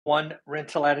one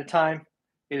rental at a time.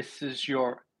 This is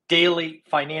your daily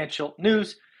financial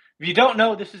news. If you don't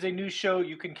know, this is a news show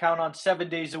you can count on 7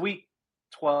 days a week,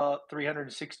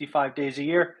 365 days a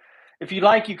year. If you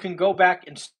like, you can go back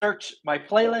and search my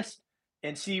playlist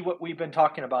and see what we've been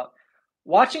talking about.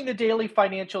 Watching the daily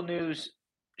financial news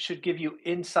should give you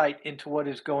insight into what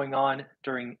is going on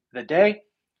during the day.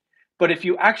 But if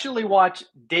you actually watch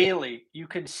daily, you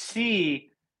can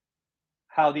see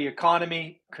how the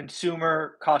economy,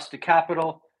 consumer, cost of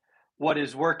capital, what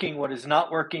is working, what is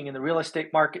not working in the real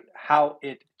estate market, how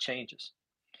it changes.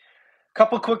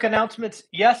 Couple quick announcements.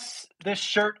 Yes, this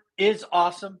shirt is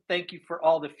awesome. Thank you for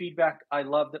all the feedback. I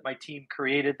love that my team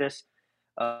created this.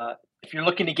 If you're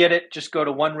looking to get it, just go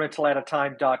to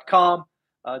onerentalatatime.com.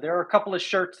 There are a couple of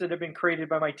shirts that have been created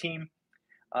by my team.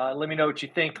 Let me know what you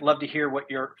think. Love to hear what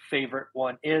your favorite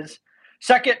one is.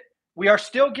 Second, we are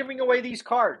still giving away these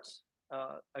cards.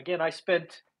 Again, I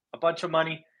spent a bunch of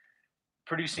money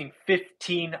producing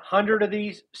 1,500 of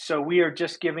these, so we are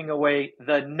just giving away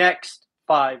the next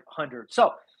 500.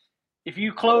 So if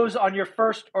you close on your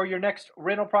first or your next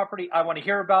rental property, I want to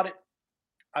hear about it.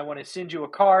 I want to send you a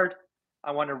card.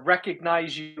 I want to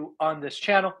recognize you on this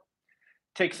channel.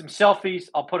 Take some selfies.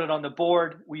 I'll put it on the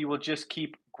board. We will just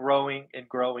keep growing and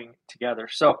growing together.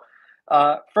 So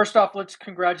first off, let's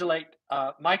congratulate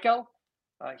Michael.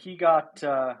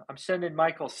 I'm sending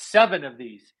Michael 7 of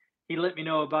these. He let me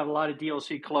know about a lot of deals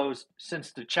he closed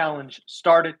since the challenge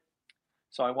started.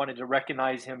 So I wanted to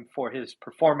recognize him for his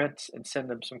performance and send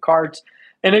him some cards.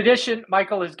 In addition,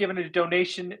 Michael has given a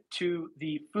donation to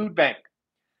the food bank.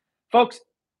 Folks,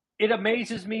 it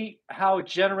amazes me how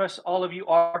generous all of you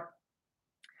are.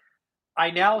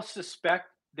 I now suspect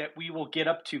that we will get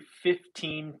up to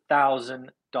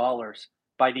 $15,000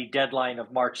 by the deadline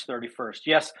of March 31st.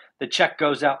 Yes, the check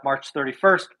goes out March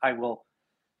 31st. I will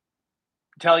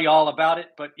tell you all about it,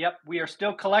 but yep, we are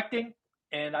still collecting,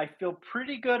 and I feel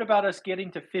pretty good about us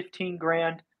getting to 15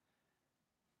 grand.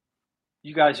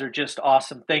 You guys are just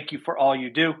awesome. Thank you for all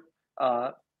you do.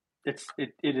 It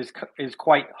is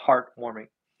quite heartwarming.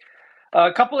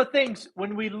 A couple of things.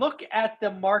 When we look at the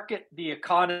market, the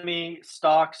economy,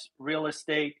 stocks, real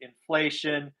estate,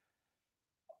 inflation,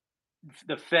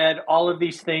 the Fed, all of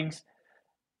these things,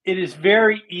 it is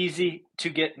very easy to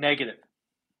get negative.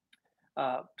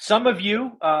 Some of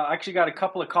you actually got a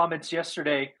couple of comments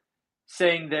yesterday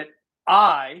saying that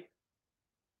I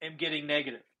am getting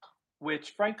negative,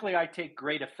 which frankly I take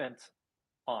great offense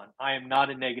on. I am not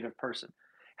a negative person.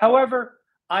 However,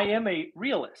 I am a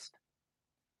realist.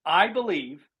 I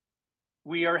believe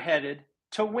we are headed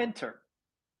to winter.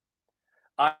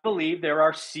 I believe there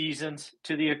are seasons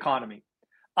to the economy.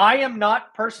 I am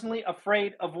not personally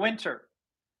afraid of winter.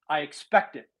 I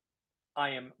expect it.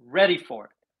 I am ready for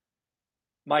it.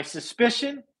 My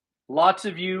suspicion, lots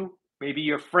of you, maybe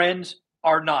your friends,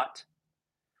 are not.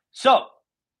 So,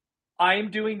 I am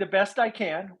doing the best I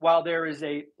can while there is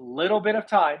a little bit of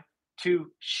time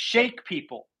to shake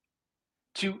people,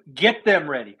 to get them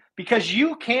ready, because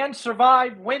you can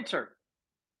survive winter.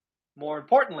 More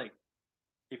importantly,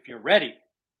 if you're ready,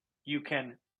 you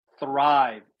can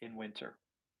thrive in winter.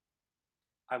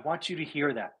 I want you to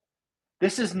hear that.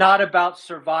 This is not about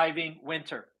surviving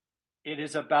winter. It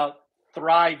is about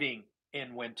thriving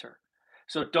in winter.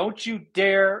 So don't you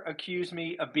dare accuse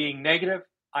me of being negative.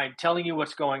 I'm telling you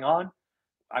what's going on.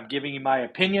 I'm giving you my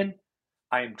opinion.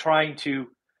 I am trying to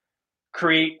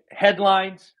create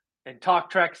headlines and talk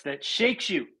tracks that shakes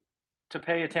you to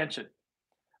pay attention.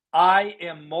 I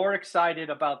am more excited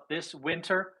about this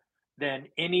winter than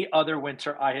any other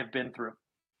winter I have been through.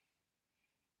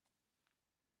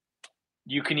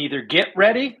 You can either get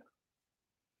ready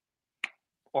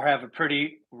or have a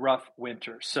pretty rough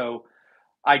winter. So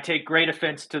I take great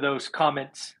offense to those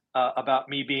comments about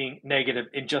me being negative,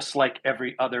 and just like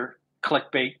every other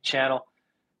clickbait channel,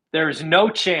 there is no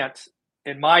chance,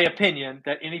 in my opinion,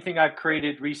 that anything I've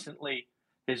created recently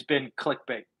has been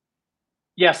clickbait.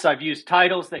 Yes, I've used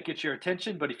titles that get your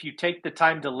attention, but if you take the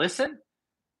time to listen,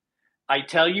 I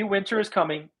tell you winter is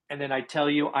coming, and then I tell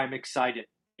you I'm excited,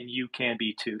 and you can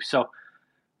be too. So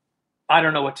I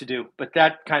don't know what to do, but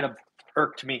that kind of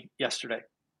irked me yesterday.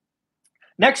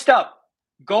 Next up,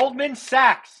 Goldman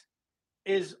Sachs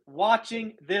is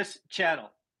watching this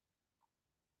channel.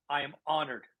 I am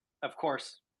honored. Of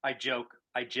course, I joke,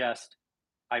 I jest,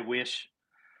 I wish.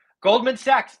 Goldman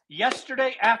Sachs,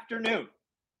 yesterday afternoon,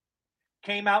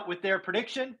 came out with their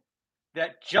prediction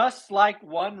that just like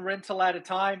one rental at a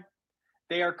time,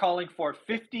 they are calling for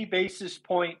 50 basis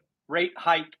point rate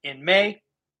hike in May.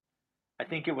 I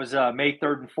think it was May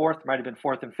 3rd and 4th, might have been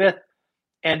 4th and 5th.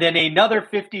 And then another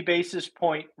 50 basis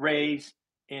point raise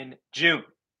in June.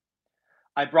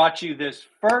 I brought you this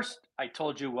first. I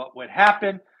told you what would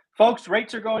happen. Folks,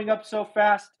 rates are going up so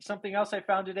fast. Something else I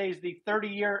found today is the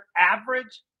 30-year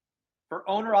average for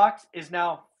owner occs is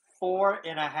now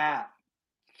 4.5.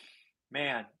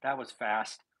 Man, that was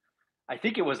fast. I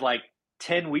think it was like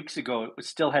 10 weeks ago, it was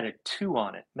still had a 2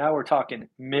 on it. Now we're talking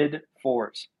mid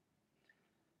 4s.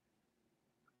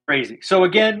 Crazy. So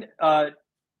again,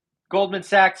 Goldman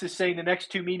Sachs is saying the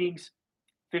next 2 meetings,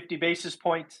 50 basis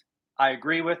points. I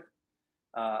agree with.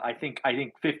 I think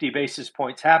 50 basis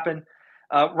points happen.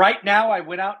 Right now, I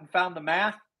went out and found the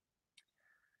math.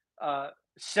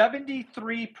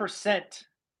 73%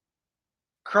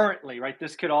 currently, right?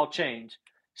 This could all change.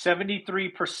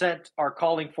 73% are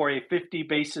calling for a 50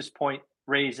 basis point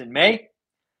raise in May.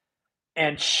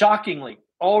 And shockingly,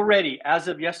 already as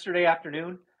of yesterday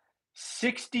afternoon,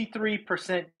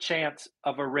 63% chance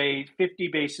of a raise, 50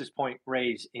 basis point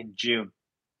raise in June.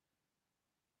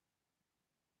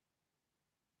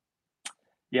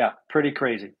 Yeah, pretty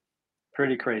crazy.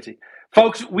 Pretty crazy.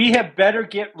 Folks, we have better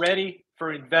get ready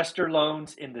for investor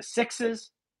loans in the 6s.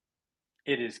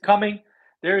 It is coming.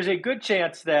 There is a good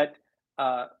chance that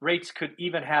rates could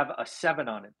even have a 7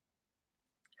 on it.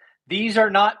 These are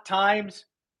not times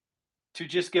to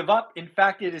just give up. In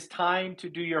fact, it is time to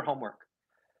do your homework.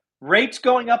 Rates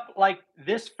going up like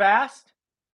this fast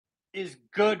is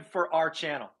good for our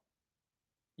channel.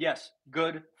 Yes,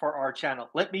 good for our channel.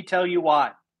 Let me tell you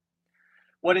why.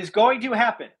 What is going to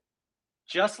happen,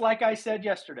 just like I said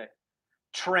yesterday,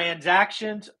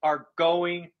 transactions are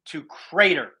going to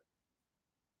crater.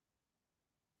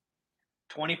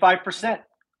 25%.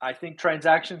 I think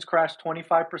transactions crash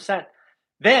 25%.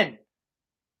 Then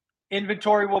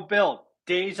inventory will build,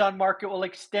 days on market will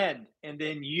extend, and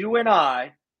then you and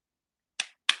I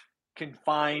can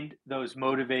find those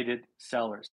motivated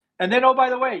sellers. And then, oh, by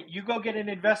the way, you go get an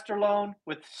investor loan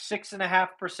with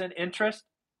 6.5% interest.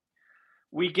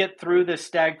 We get through this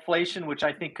stagflation, which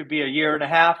I think could be a year and a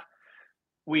half.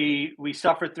 We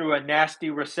suffer through a nasty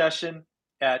recession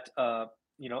at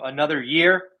another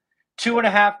year.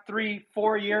 2.5, 3,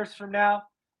 4 years from now,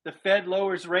 the Fed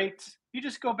lowers rates. You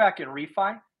just go back and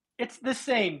refi. It's the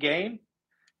same game.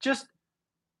 Just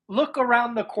look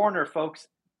around the corner, folks.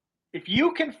 If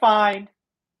you can find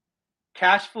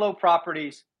cash flow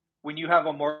properties when you have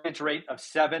a mortgage rate of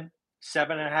 7,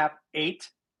 7.5, 8,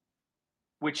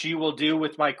 which you will do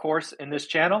with my course in this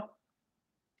channel,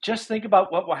 just think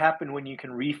about what will happen when you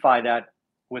can refi that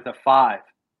with a 5.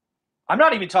 I'm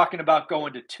not even talking about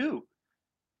going to 2.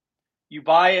 You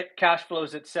buy it, cash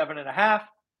flows at 7.5,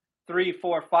 3,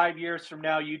 4, 5 years from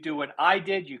now, you do what I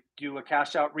did. You do a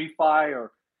cash out refi,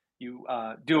 or you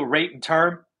do a rate and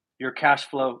term, your cash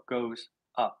flow goes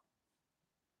up.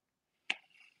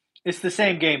 It's the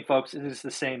same game, folks. It is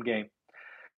the same game.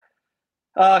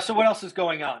 So what else is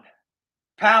going on?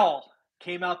 Powell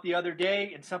came out the other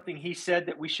day, and something he said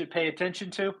that we should pay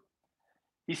attention to.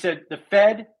 He said the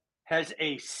Fed has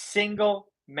a single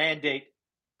mandate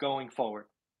going forward.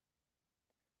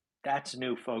 That's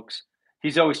new, folks.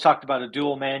 He's always talked about a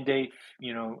dual mandate,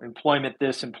 employment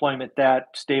this, employment that,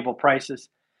 stable prices.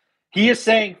 He is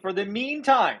saying for the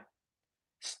meantime,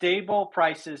 stable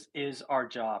prices is our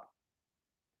job.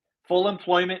 Full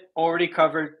employment already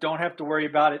covered. Don't have to worry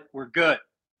about it. We're good.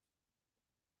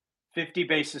 50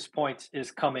 basis points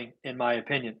is coming, in my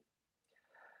opinion.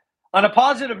 On a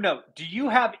positive note, do you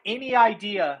have any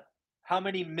idea how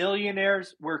many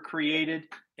millionaires were created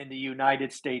in the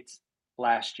United States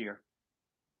last year?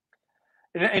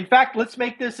 In fact, let's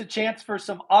make this a chance for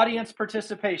some audience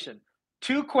participation.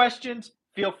 2 questions.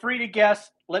 Feel free to guess.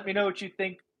 Let me know what you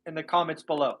think in the comments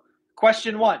below.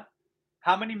 Question 1,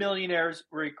 how many millionaires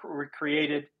were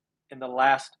created in the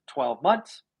last 12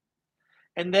 months?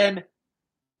 And then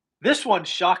this one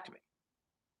shocked me.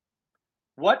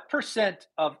 What percent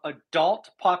of adult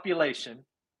population,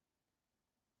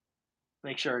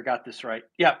 make sure I got this right.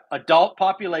 Yeah, adult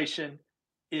population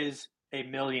is a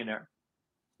millionaire.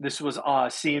 This was a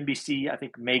CNBC, I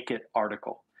think, Make It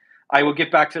article. I will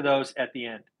get back to those at the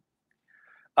end.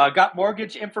 Got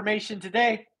mortgage information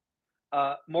today.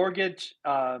 Mortgage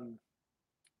average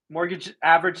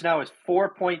now is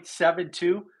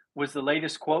 4.72 was the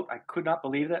latest quote. I could not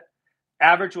believe that.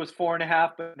 Average was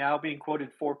 4.5, but now being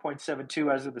quoted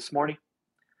 4.72 as of this morning.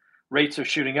 Rates are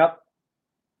shooting up.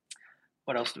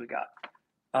 What else do we got?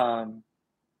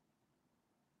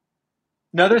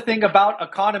 Another thing about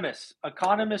economists.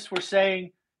 Economists were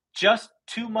saying just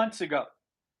 2 months ago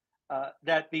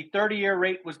that the 30-year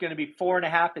rate was going to be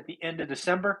 4.5 at the end of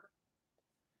December.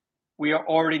 We are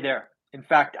already there. In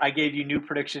fact, I gave you new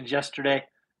predictions yesterday.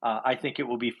 I think it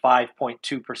will be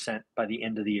 5.2% by the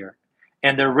end of the year.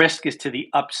 and their risk is to the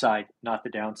upside, not the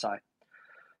downside.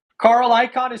 Carl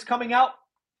Icahn is coming out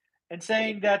and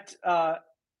saying that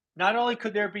not only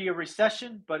could there be a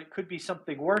recession, but it could be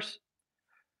something worse.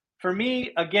 For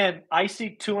me, again, I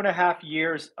see 2.5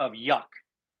 years of yuck.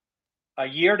 A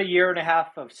year to year and a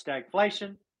half of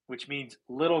stagflation, which means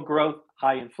little growth,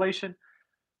 high inflation,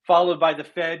 followed by the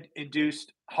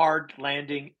Fed-induced hard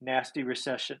landing, nasty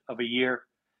recession of a year.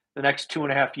 The next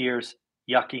 2.5 years,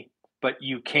 yucky. But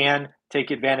you can take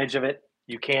advantage of it.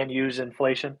 You can use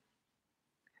inflation.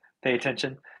 Pay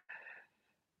attention.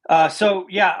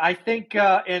 I think,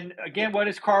 and again, what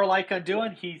is Carl Icahn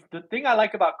doing? The thing I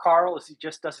like about Carl is he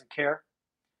just doesn't care,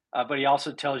 but he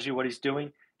also tells you what he's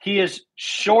doing. He is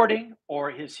shorting, or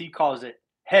as he calls it,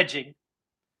 hedging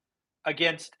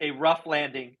against a rough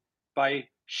landing by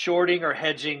shorting or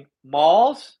hedging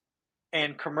malls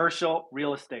and commercial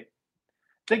real estate.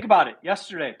 Think about it.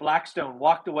 Yesterday, Blackstone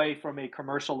walked away from a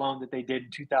commercial loan that they did in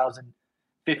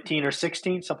 2015 or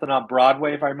 16, something on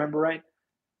Broadway, if I remember right.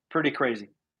 Pretty crazy.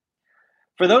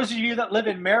 For those of you that live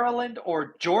in Maryland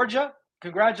or Georgia,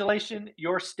 congratulations,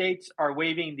 your states are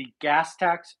waiving the gas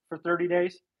tax for 30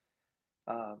 days.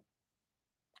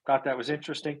 Thought that was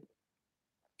interesting.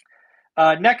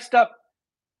 Next up,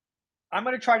 I'm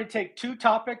going to try to take two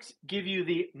topics, give you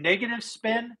the negative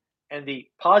spin and the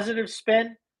positive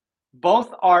spin.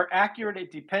 Both are accurate.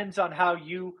 It depends on how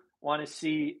you want to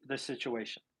see the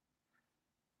situation.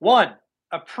 One,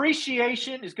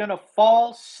 appreciation is going to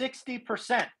fall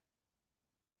 60%.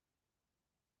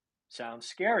 Sounds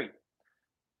scary.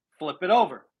 Flip it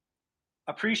over.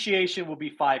 Appreciation will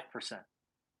be 5%.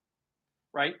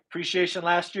 Right? Appreciation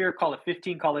last year, call it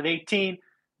 15, call it 18.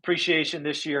 Appreciation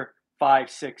this year, 5,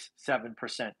 6,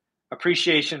 7%.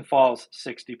 Appreciation falls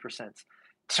 60%.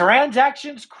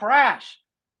 Transactions crash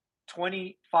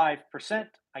 25%.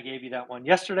 I gave you that one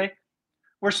yesterday.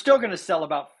 We're still going to sell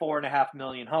about 4.5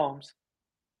 million homes.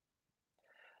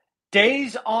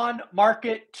 Days on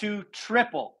market to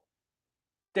triple.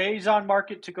 Days on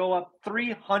market to go up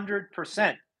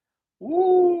 300%.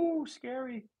 Ooh,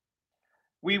 scary.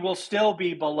 We will still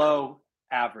be below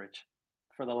average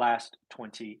for the last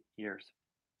 20 years.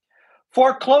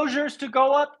 Foreclosures to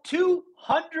go up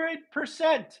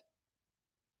 200%.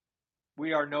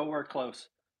 We are nowhere close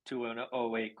to an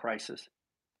 08 crisis.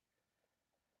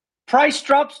 Price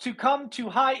drops to come to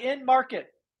high-end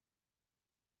market.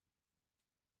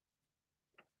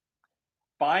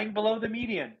 Buying below the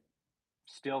median,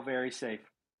 still very safe.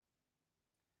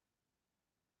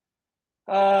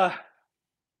 Hard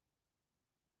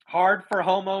for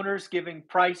homeowners given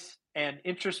price and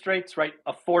interest rates, right?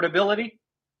 Affordability.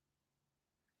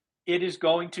 It is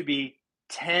going to be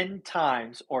 10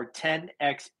 times or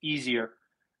 10x easier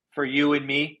for you and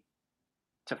me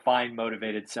to find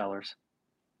motivated sellers.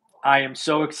 I am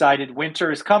so excited.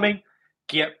 Winter is coming.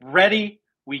 Get ready.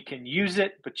 We can use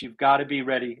it, but you've got to be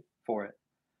ready for it.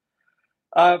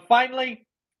 Finally,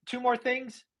 two more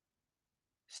things.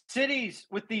 Cities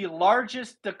with the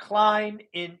largest decline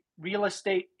in real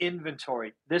estate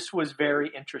inventory. This was very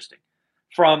interesting.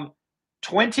 From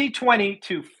 2020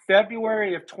 to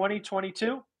February of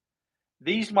 2022,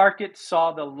 these markets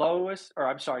saw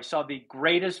the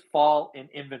greatest fall in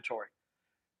inventory.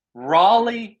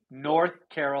 Raleigh, North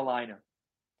Carolina.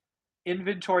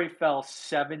 Inventory fell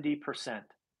 70%.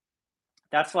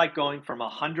 That's like going from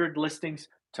 100 listings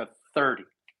to 30.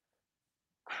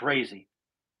 Crazy.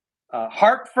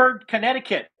 Hartford,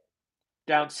 Connecticut,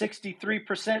 down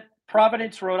 63%.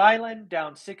 Providence, Rhode Island,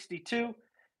 down 62%.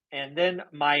 And then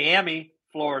Miami,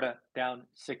 Florida, down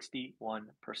 61%.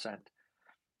 A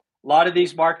lot of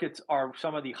these markets are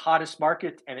some of the hottest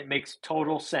markets, and it makes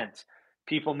total sense.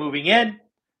 People moving in,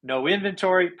 no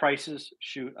inventory, prices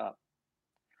shoot up.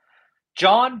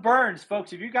 John Burns,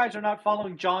 folks, if you guys are not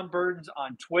following John Burns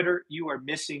on Twitter, you are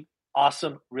missing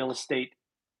awesome real estate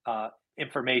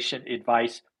information,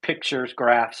 advice, pictures,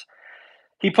 graphs.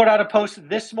 He put out a post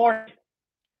this morning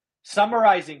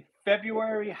summarizing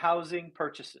February housing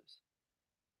purchases.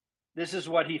 This is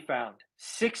what he found.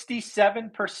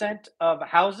 67% of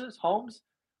homes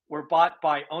were bought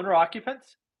by owner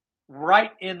occupants,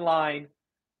 right in line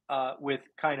with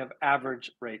kind of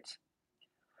average rates.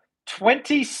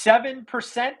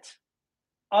 27%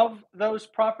 of those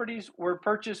properties were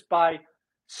purchased by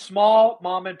small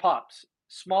mom and pops.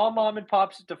 Small mom and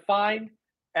pops defined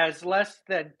as less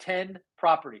than 10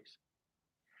 properties.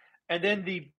 And then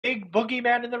the big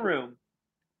boogeyman in the room,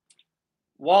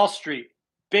 Wall Street,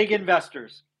 big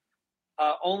investors,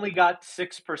 only got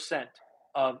 6%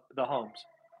 of the homes.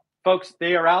 Folks,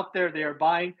 they are out there, they are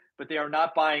buying, but they are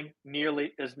not buying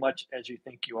nearly as much as you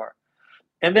think you are.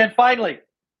 And then finally,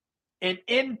 an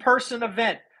in-person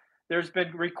event. There's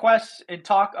been requests and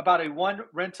talk about a one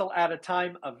rental at a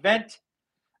time event.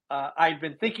 I've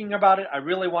been thinking about it. I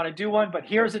really want to do one, but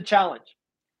here's a challenge.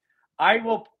 I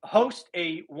will host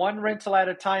a one rental at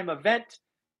a time event.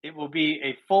 It will be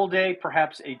a full day,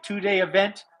 perhaps a 2-day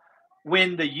event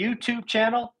when the YouTube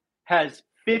channel has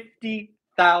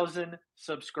 50,000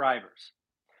 subscribers.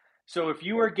 So if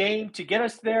you are game to get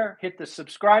us there, hit the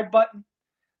subscribe button.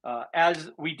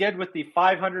 As we did with the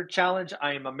 500 challenge,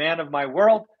 I am a man of my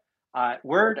word.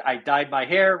 I dyed my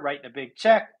hair, writing a big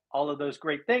check, all of those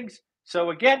great things.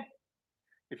 So again,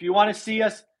 if you want to see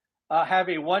us have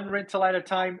a one rental at a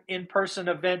time in-person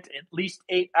event, at least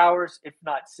 8 hours, if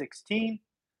not 16,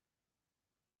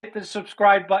 hit the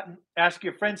subscribe button, ask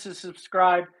your friends to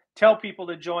subscribe, tell people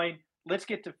to join. Let's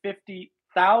get to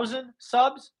 50,000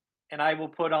 subs, and I will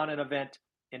put on an event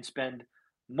and spend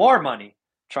more money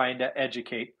trying to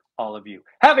educate all of you.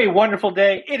 Have a wonderful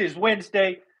day. It is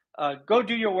Wednesday. Go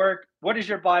do your work. What is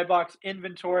your buy box,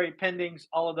 inventory, pendings,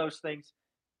 all of those things.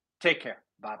 Take care.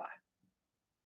 Bye-bye.